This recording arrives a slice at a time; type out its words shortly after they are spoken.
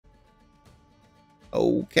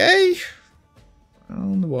Okay.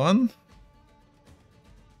 Round 1.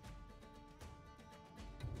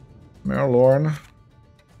 Merlorn.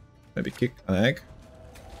 Maybe kick an egg.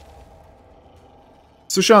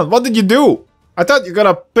 Sushant, what did you do? I thought you were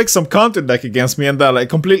gonna pick some counter deck against me and then like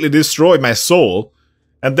completely destroy my soul.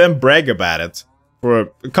 And then brag about it.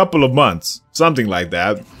 For a couple of months. Something like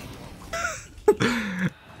that.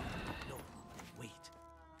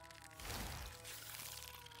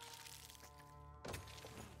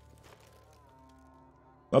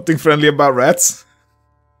 Nothing friendly about rats.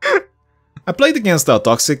 I played against a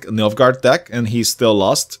toxic Nilfgaard deck and he still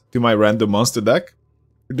lost to my random monster deck.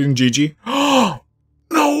 You're doing GG.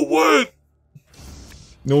 No way!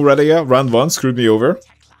 No Redia, round 1, screwed me over.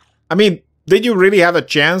 I mean, did you really have a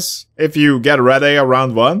chance if you get Redia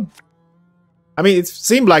round 1? I mean, it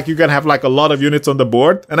seemed like you can have like a lot of units on the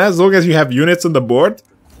board. And as long as you have units on the board,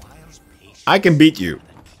 I can beat you.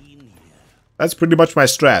 That's pretty much my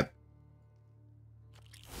strat.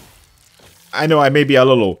 I know I may be a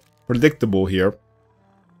little predictable here.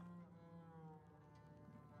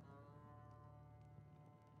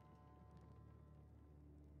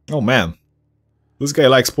 Oh man. This guy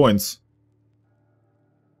likes points.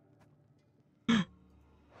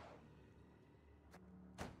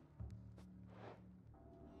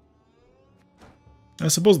 I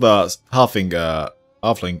suppose the halfling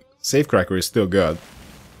safecracker is still good.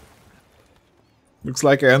 Looks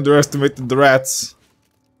like I underestimated the rats.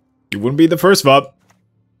 You wouldn't be the first, Bob.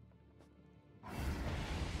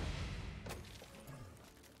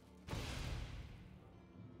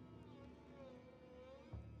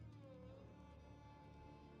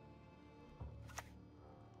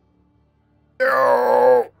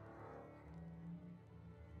 No.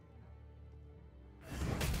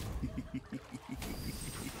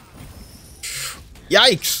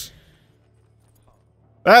 Yikes!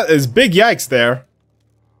 That is big yikes there.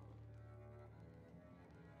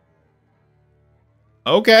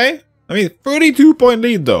 Okay. I mean, 32-point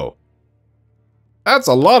lead, though. That's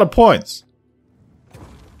a lot of points.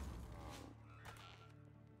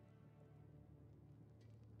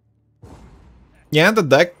 Yeah, the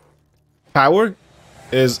deck power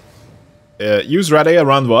is use Redia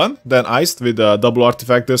round 1, then iced with a double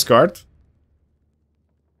artifact discard.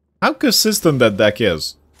 How consistent that deck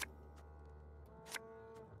is.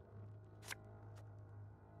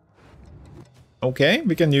 Okay,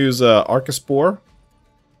 we can use Archaspore.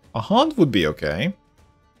 A Haunt would be okay.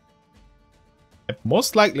 I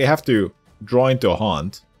most likely have to draw into a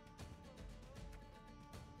Haunt.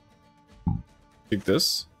 Pick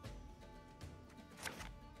this.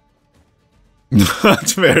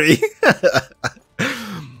 Not very.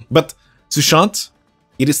 But, Sushant,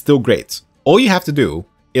 it is still great. All you have to do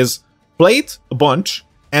is play it a bunch,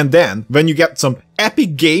 and then, when you get some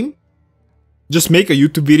epic game, just make a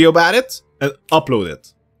YouTube video about it, and upload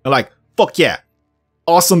it. And like, fuck yeah.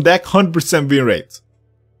 Awesome deck, 100% win rate.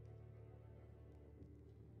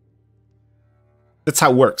 That's how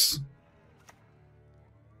it works.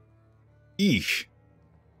 Eesh.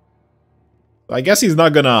 I guess he's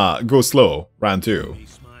not gonna go slow, round 2.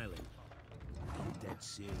 Music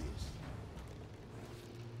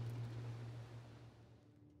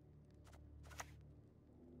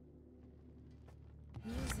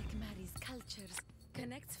marries cultures,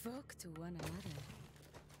 connects folk to one another.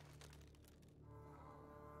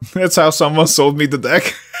 That's how someone sold me the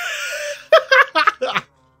deck.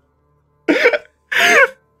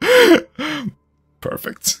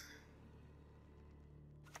 Perfect.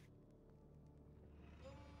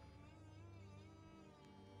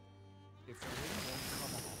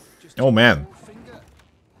 Oh man.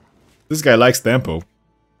 This guy likes tempo.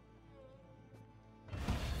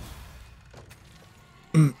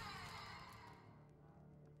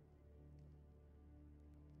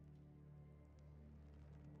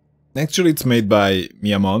 Actually, it's made by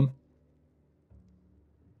Miyamon.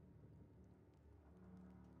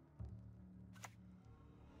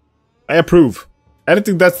 I approve.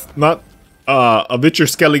 Anything that's not a Witcher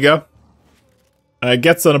Skellige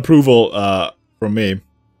gets an approval from me.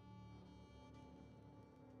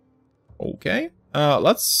 Okay.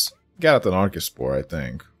 Let's get at an Archaspore, I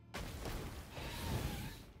think.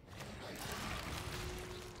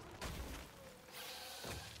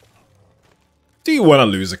 Do you want to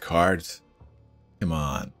lose a card? Come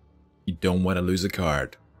on. You don't want to lose a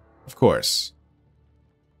card. Of course.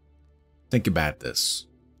 Think about this.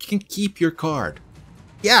 You can keep your card.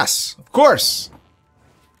 Yes, of course.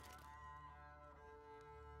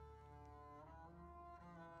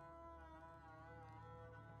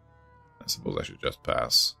 I suppose I should just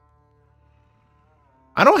pass.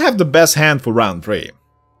 I don't have the best hand for round 3.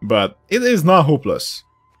 But it is not hopeless.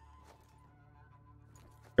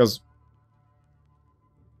 Because,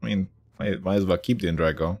 I mean, I might as well keep the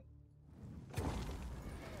Indrago.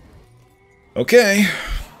 Okay.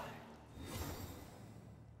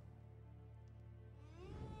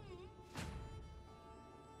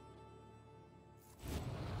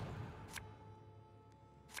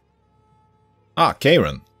 Ah,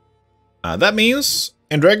 Karen. That means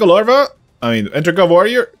Indrago Larva, Indrago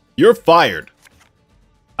Warrior, you're fired.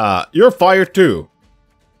 You're fired too.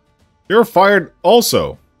 You're fired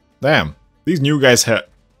also. Damn, these new guys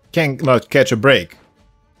can't catch a break.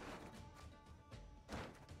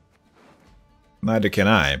 Neither can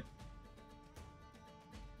I.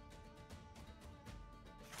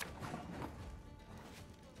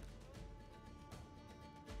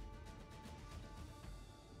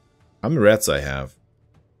 How many rats I have?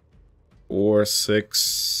 4,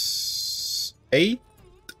 6, 8?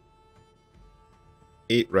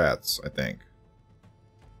 8 rats, I think.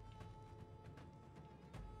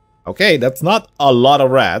 Okay, that's not a lot of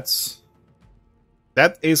rats.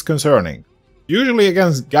 That is concerning. Usually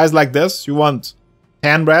against guys like this, you want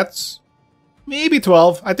 10 rats. Maybe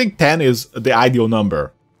 12. I think 10 is the ideal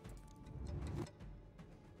number.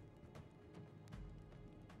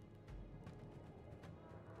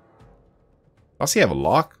 Does he have a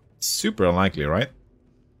lock? Super unlikely, right?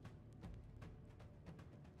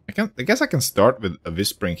 I guess I can start with a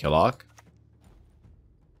Whispering Hillock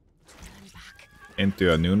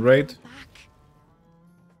into a Noon Raid.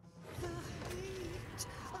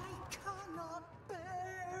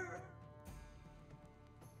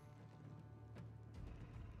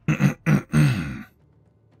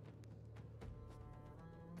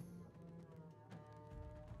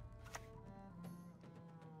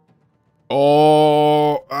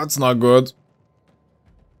 Oh, that's not good.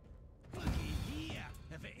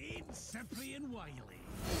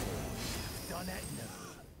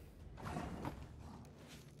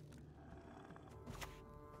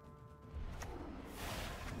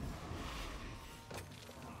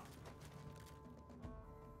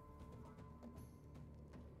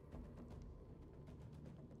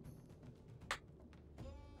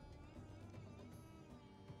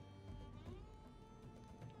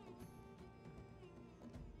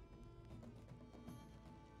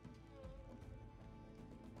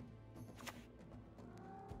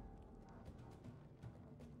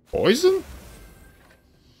 Poison?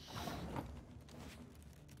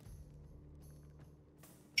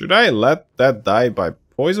 Should I let that die by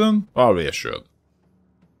poison? Probably I should.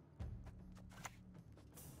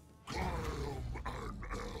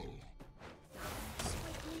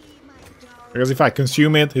 Because if I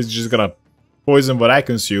consume it, he's just gonna poison what I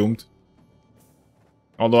consumed.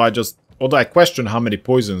 Although I question how many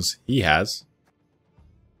poisons he has.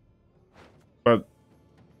 But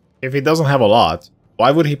if he doesn't have a lot, why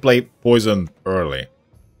would he play poison early?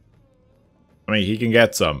 I mean, he can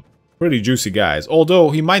get some pretty juicy guys, although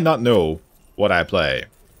he might not know what I play.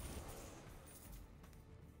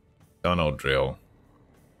 Don't know drill.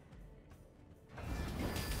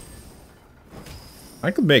 I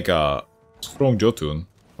could make a strong Jotun,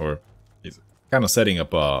 or he's kind of setting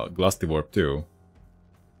up a Glusty Warp too.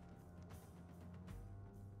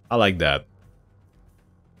 I like that.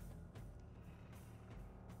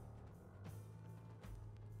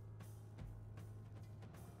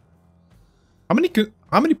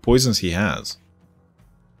 How many poisons he has?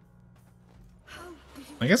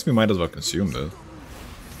 I guess we might as well consume this.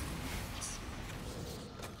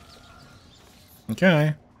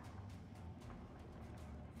 Okay.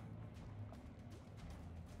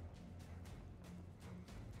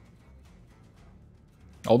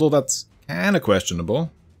 Although that's kind of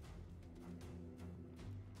questionable.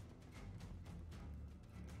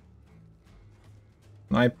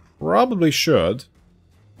 I probably should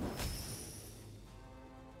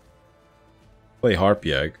play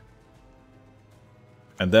Harpy Egg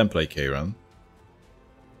and then play Karen.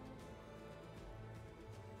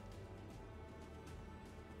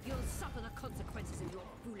 You'll suffer the consequences of your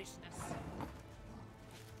foolishness.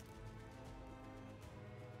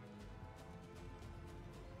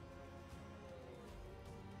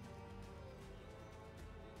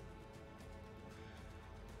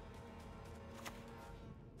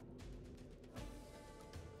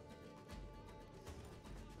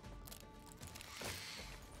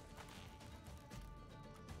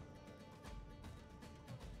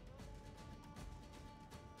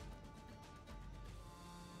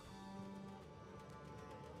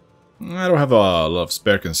 I don't have a lot of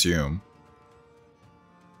spare consume.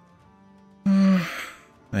 I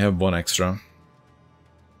have one extra.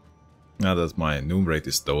 Now that my Noom rate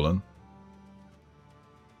is stolen.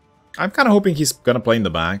 I'm kind of hoping he's gonna play in the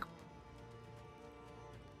back.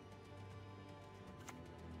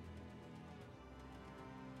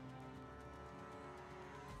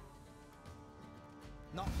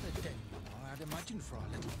 Not the denouement I'd imagine for our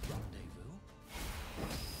little rendezvous.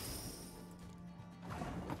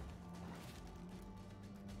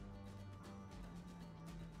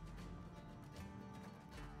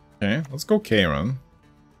 Okay, let's go Karen.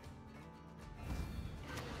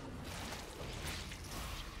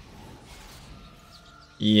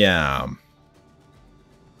 Yeah.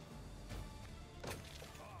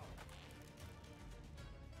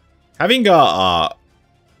 Having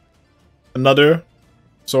another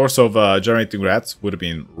source of generating rats would have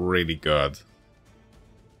been really good.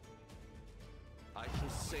 I shall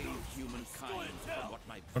save humankind from what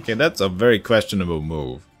my Okay, that's a very questionable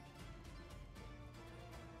move.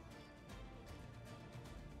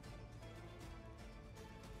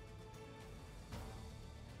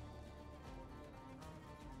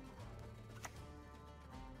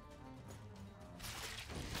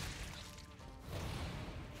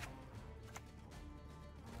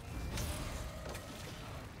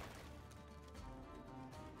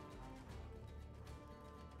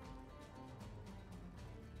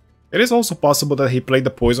 It is also possible that he played the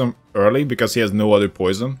poison early because he has no other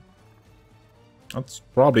poison. That's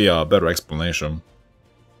probably a better explanation.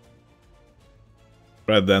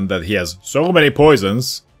 Rather than that he has so many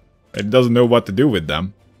poisons, and doesn't know what to do with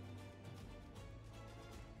them.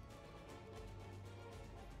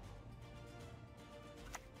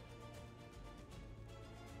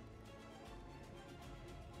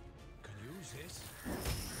 can use this.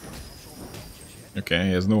 Okay,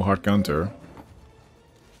 he has no hard counter.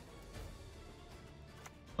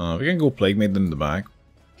 We can go Plague Maiden in the back.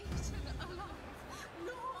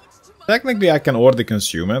 Technically, I can already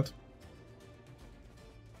consume it.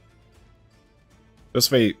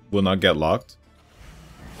 This way, will not get locked.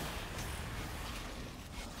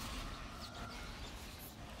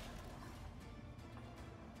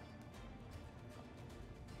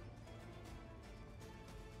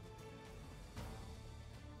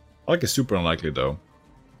 I like it's super unlikely though.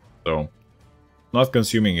 So, not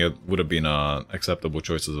consuming it would have been an acceptable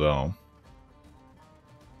choice as well.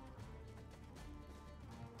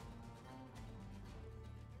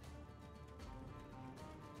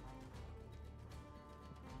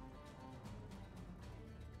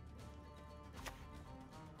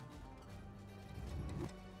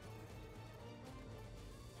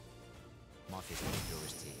 My physical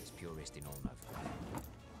purity is purest in all Nova.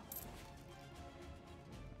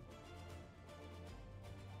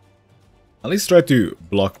 At least try to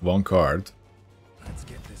block one card. Let's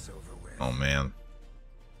get this over with. Oh man.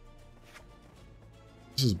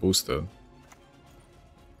 This is boosted.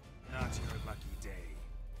 Not your lucky day.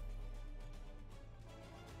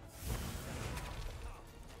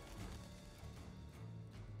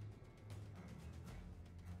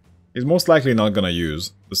 He's most likely not gonna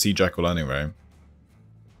use the Sea Jackal anyway.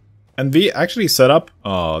 And we actually set up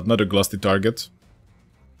another Glusty target.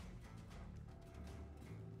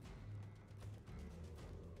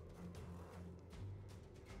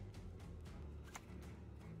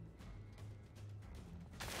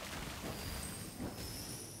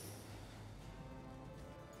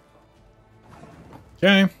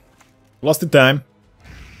 Okay, lost the time.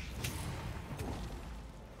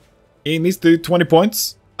 He needs to do 20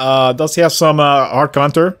 points. Does he have some hard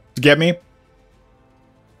counter to get me?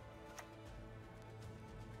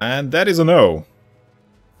 And that is a no.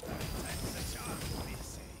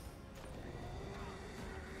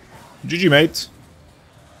 GG, mate.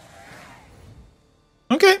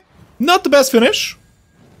 Okay, not the best finish.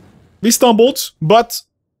 We stumbled, but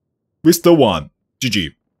we still won.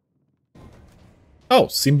 GG. Oh,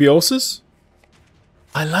 Symbiosis?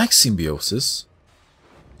 I like Symbiosis.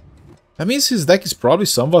 That means his deck is probably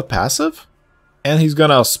somewhat passive? And he's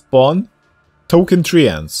gonna spawn token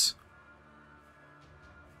Treants.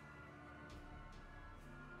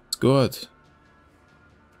 It's good.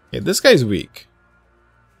 Yeah, this guy's weak.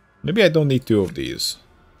 Maybe I don't need two of these.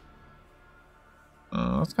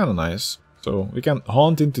 That's kind of nice. So we can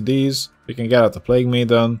haunt into these. We can get out the Plague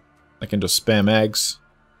Maiden. I can just spam eggs.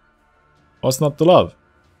 What's not to love?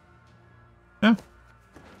 Yeah.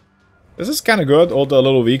 This is kind of good, although a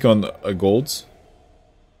little weak on golds.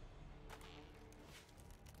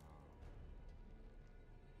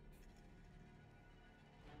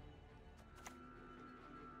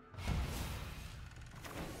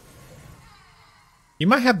 He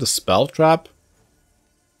might have the spell trap,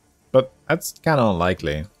 but that's kind of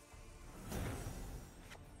unlikely.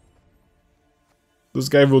 This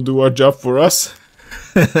guy will do our job for us.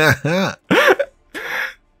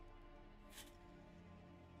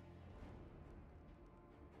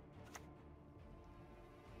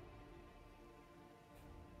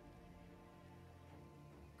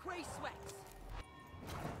 free sweats.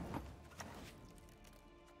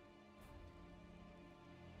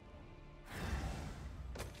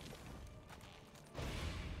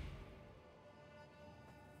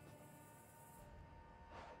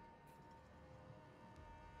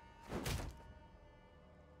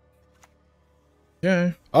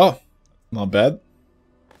 Yeah. Oh, not bad.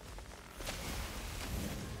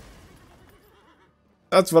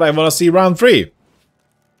 That's what I want to see round 3.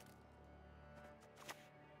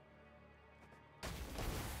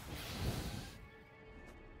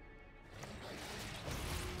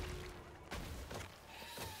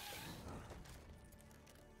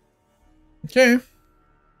 Okay.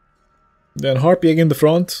 Then Harpy in the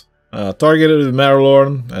front. Targeted with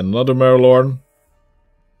Marylorn and another Marylorn.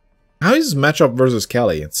 How is this matchup versus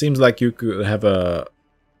Kelly? It seems like you could have a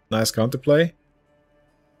nice counterplay.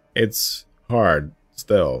 It's hard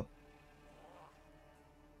still.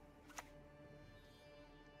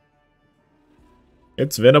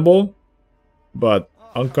 It's winnable, but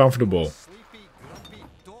uncomfortable. Sleepy, grumpy,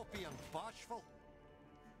 dopey, and bashful.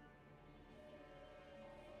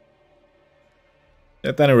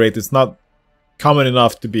 At any rate, it's not common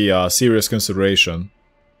enough to be a serious consideration.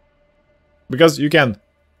 Because you can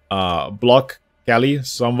block Kelly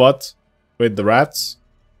somewhat with the rats.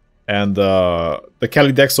 And the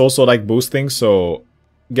Kelly decks also like boosting, so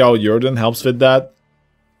Geralt Jordan helps with that.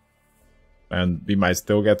 And we might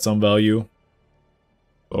still get some value.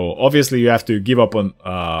 So obviously you have to give up on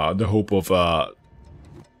the hope of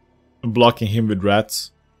blocking him with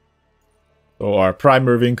rats. So our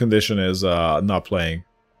primary win condition is not playing.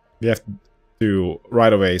 We have to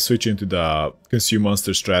right away switch into the consume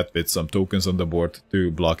monster strat with some tokens on the board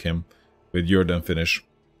to block him with Jordan finish.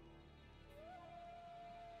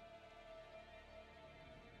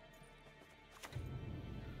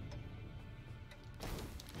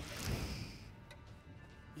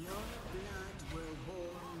 Your blood will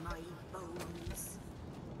warm my bones.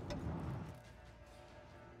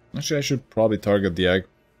 Actually, I should probably target the egg.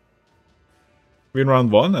 Win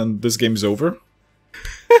round 1 and this game's over.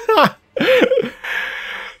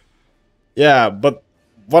 Yeah, but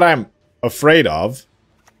what I'm afraid of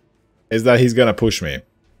is that he's gonna push me.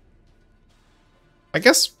 I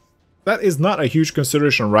guess that is not a huge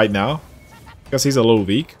consideration right now, because he's a little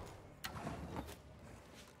weak.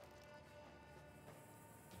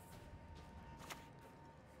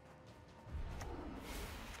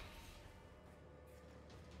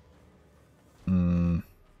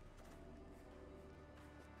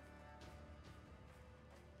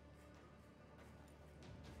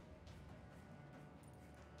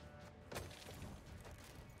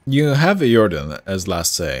 You have a Jordan as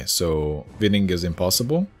last say, so winning is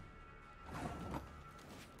impossible.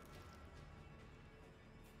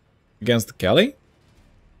 Against Kelly?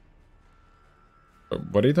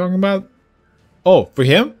 What are you talking about? Oh, for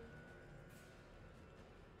him?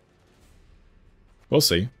 We'll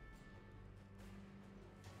see.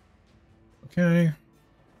 Okay.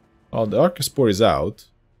 Oh, the Arcaspore is out.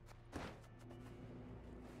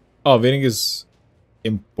 Oh, winning is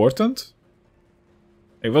important?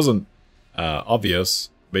 It wasn't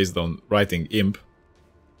obvious based on writing imp.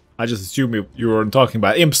 I just assumed you weren't talking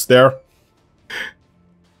about imps there.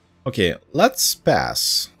 Okay, let's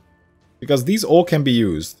pass. Because these all can be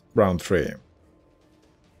used round 3.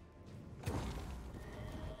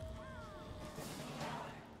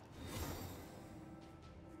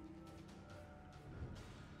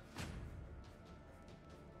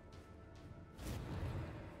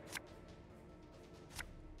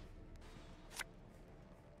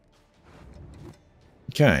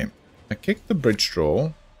 Okay, I kicked the bridge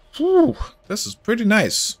troll. Whew, this is pretty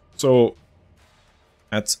nice. So,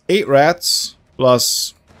 that's 8 rats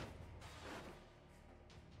plus...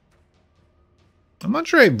 I'm not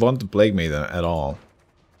sure I want the Plague Maiden at all.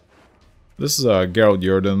 This is a Geralt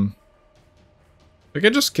Jordan. We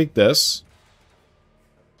can just kick this.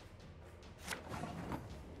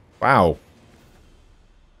 Wow.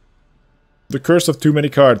 The curse of too many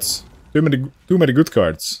cards. Too many good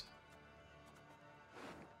cards.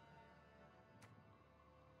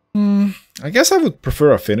 I guess I would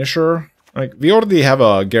prefer a finisher. Like, we already have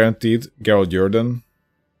a guaranteed Geralt Jordan.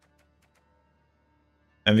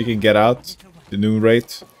 And we can get out the noon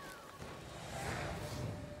rate.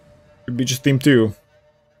 Could be just team 2.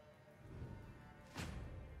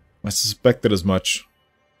 I suspected as much.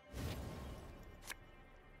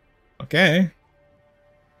 Okay.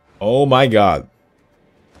 Oh my god.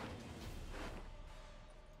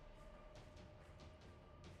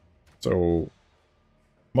 So...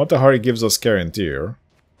 Motahari gives us Guaranteer.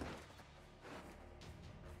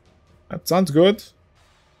 That sounds good.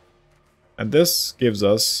 And this gives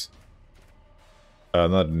us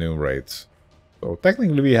another new rate. So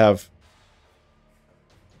technically we have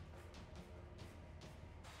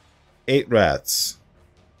 8 rats.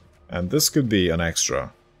 And this could be an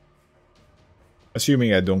extra.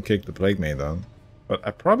 Assuming I don't kick the plague maiden. But I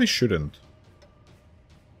probably shouldn't.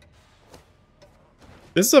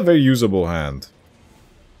 This is a very usable hand.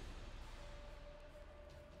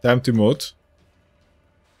 Time to moat.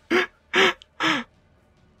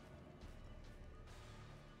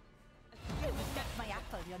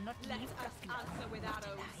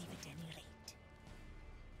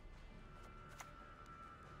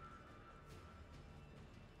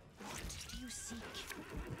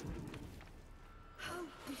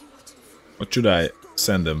 What should I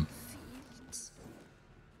send him?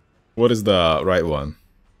 What is the right one?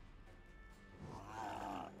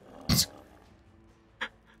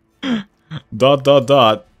 Dot dot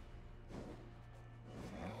dot.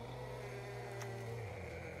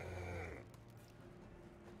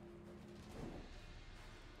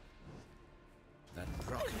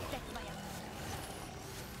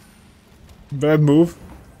 Bad move.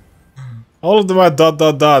 All of them are dot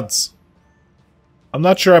dot dots. I'm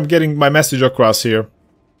not sure I'm getting my message across here.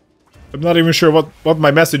 I'm not even sure what my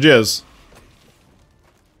message is.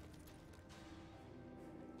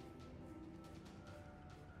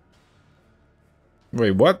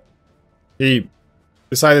 Wait, what? He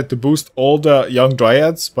decided to boost all the young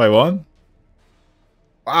dryads by 1?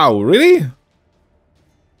 Wow, really?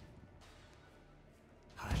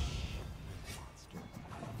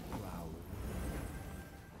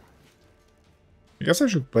 I guess I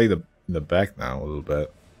should play in the back now a little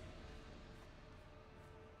bit.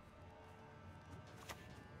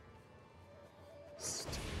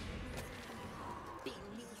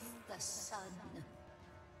 Beneath the sun.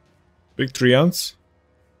 Big treants.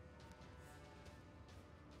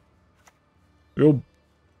 We'll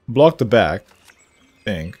block the back, I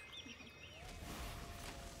think.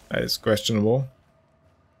 That is questionable.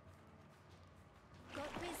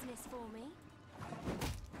 Got business for me?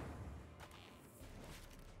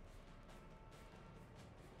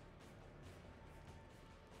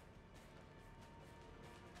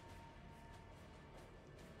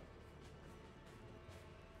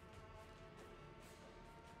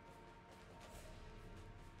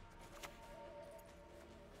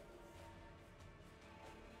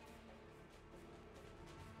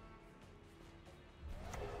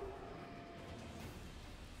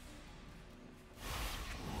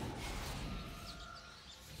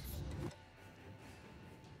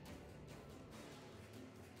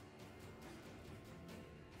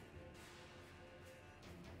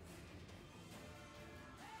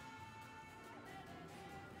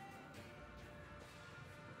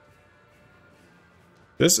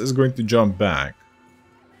 This is going to jump back.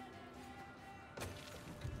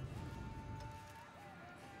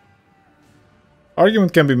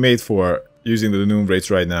 Argument can be made for using the noon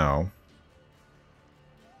rates right now.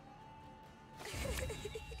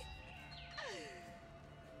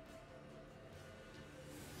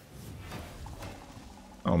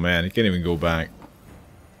 Oh man, he can't even go back.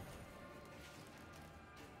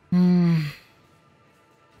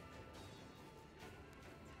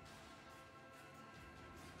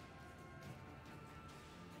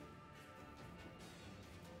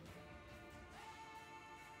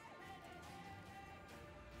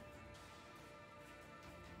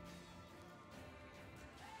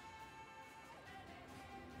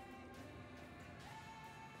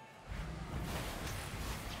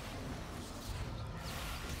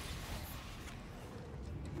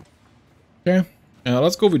 Okay,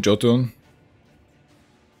 let's go with Jotun.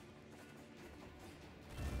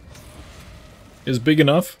 Is big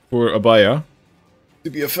enough for Abaya to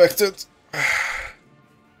be affected.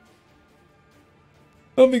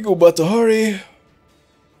 Let me go Batahari.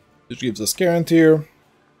 Which gives us Guaranteer.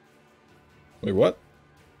 Wait, what?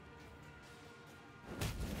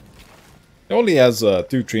 It only has 2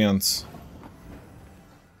 treants.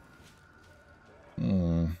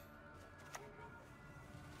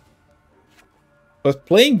 But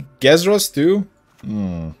playing Gezras too? We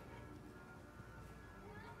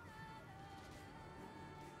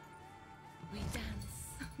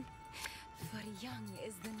dance. For young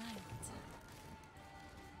is the night.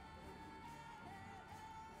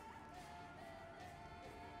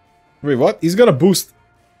 Wait, what? He's gonna boost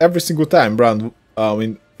every single time, round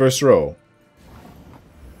in first row.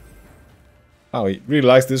 Oh, he really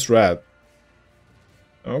likes this rat.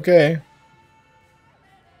 Okay.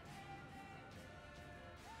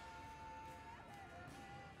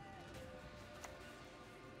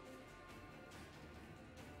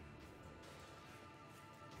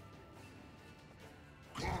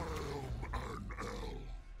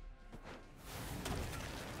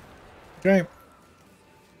 Okay.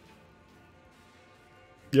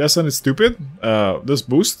 Yes, and it's stupid? This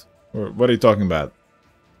boost? Or what are you talking about?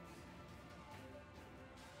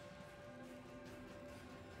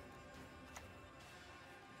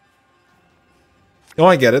 Oh,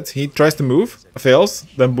 I get it. He tries to move, fails,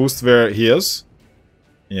 then boosts where he is.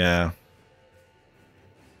 Yeah.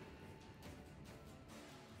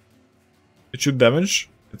 It should damage.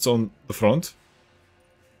 It's on the front.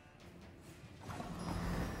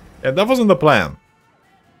 Yeah, that wasn't the plan.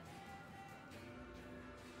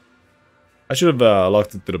 I should have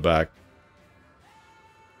locked it to the back.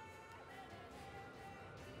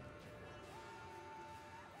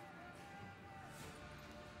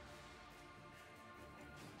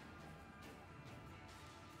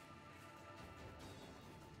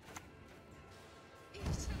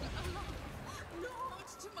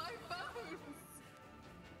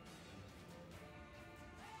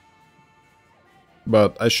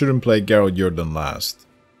 But I shouldn't play Geralt Jordan last.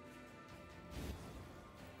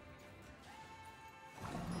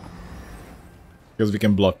 Because we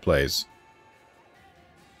can block plays.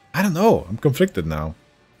 I don't know. I'm conflicted now.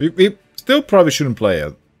 We still probably shouldn't play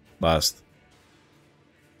it last.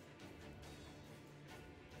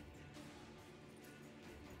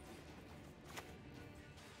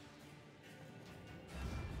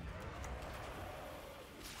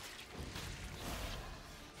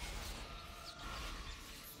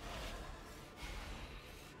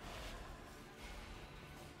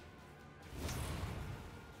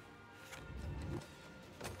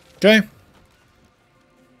 Okay.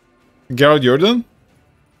 Geralt Jordan?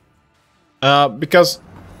 Because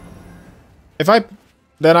if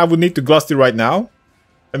then I would need to Glusty right now.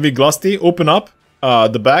 And we Glusty, open up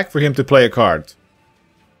the back for him to play a card.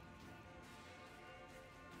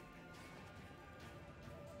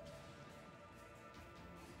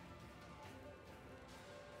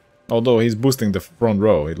 Although he's boosting the front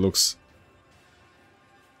row, it looks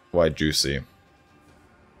quite juicy.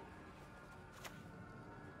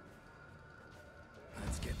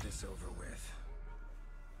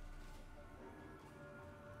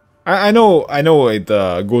 I know it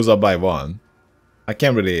goes up by 1. I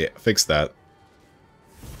can't really fix that.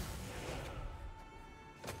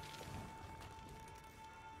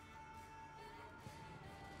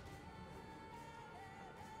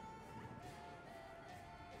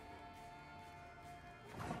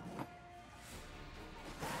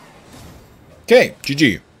 Okay,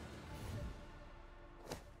 GG.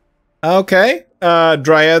 Okay,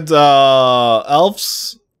 Dryad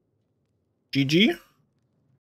Elves. GG.